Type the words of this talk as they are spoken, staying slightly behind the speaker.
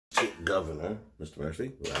governor, Mr.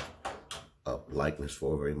 Murphy, who I have a likeness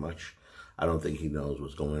for very much. I don't think he knows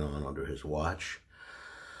what's going on under his watch.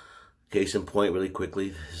 Case in point, really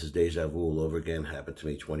quickly, this is deja vu all over again. Happened to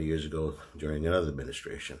me 20 years ago during another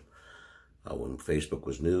administration. When Facebook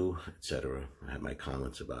was new, etc. I had my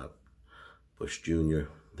comments about Bush Jr.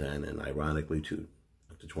 then, and ironically,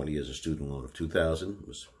 after 20 years, a student loan of $2,000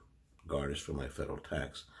 was garnished for my federal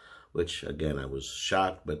tax, which, again, I was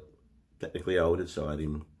shocked, but technically I owed it, so I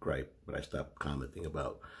didn't gripe, but I stopped commenting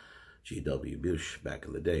about G.W. Bush back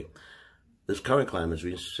in the day. This current climate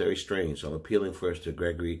is very strange, so I'm appealing first to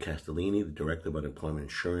Gregory Castellini, the Director of Unemployment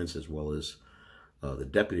Insurance, as well as the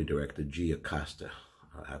Deputy Director, G. Acosta.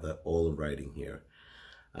 I have that all in writing here.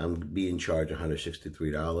 I'm being charged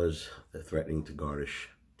 $163. They're threatening to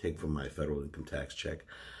take from my federal income tax check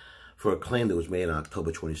for a claim that was made on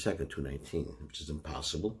October 22nd, 2019, which is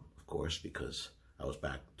impossible, of course, because I was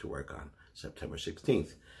back to work on September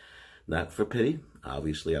 16th. Not for pity.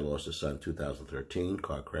 Obviously, I lost a son in 2013,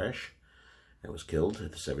 car crash, and was killed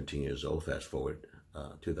at 17 years old. Fast forward,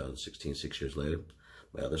 2016, 6 years later.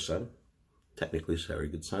 My other son, technically a very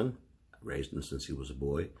good son, I raised him since he was a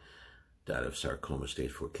boy, died of sarcoma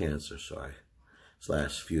stage 4 cancer. So this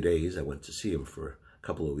last few days, I went to see him for a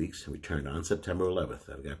couple of weeks and returned on September 11th.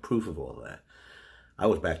 I've got proof of all of that. I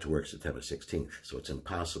was back to work September 16th, so it's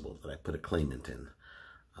impossible that I put a claimant in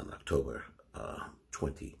on October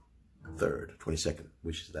 22nd,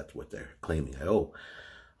 which is that's what they're claiming. I owe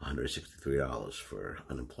 $163 for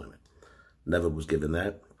unemployment. Never was given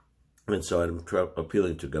that. And so I'm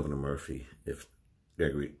appealing to Governor Murphy, if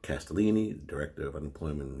Gregory Castellini, Director of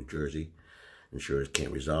Unemployment in New Jersey, insurers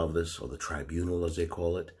can't resolve this, or the tribunal, as they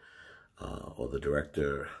call it, or the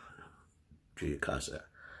Director, G. Acosta.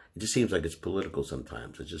 It just seems like it's political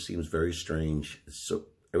sometimes. It just seems very strange.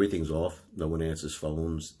 Everything's off. No one answers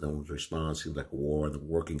phones. No one responds. Seems like a war on the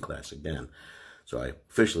working class again. So I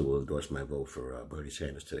officially will endorse my vote for Bernie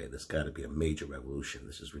Sanders today. There's got to be a major revolution.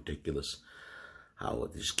 This is ridiculous how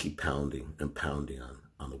they just keep pounding and pounding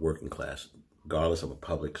on the working class. Regardless, I'm a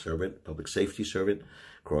public servant, public safety servant,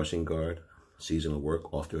 crossing guard, seasonal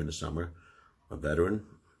work off during the summer, a veteran,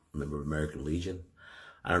 a member of American Legion.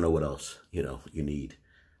 I don't know what else, you need.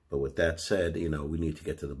 But with that said, we need to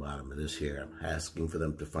get to the bottom of this here. I'm asking for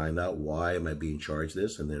them to find out why am I being charged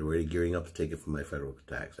this, and they're already gearing up to take it from my federal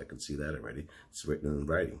tax. I can see that already. It's written in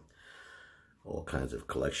writing. All kinds of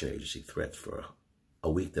collection agency threats for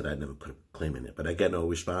a week that I never put a claim in it. But I get no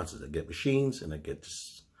responses. I get machines, and I get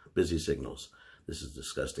busy signals. This is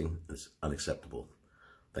disgusting. It's unacceptable.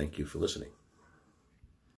 Thank you for listening.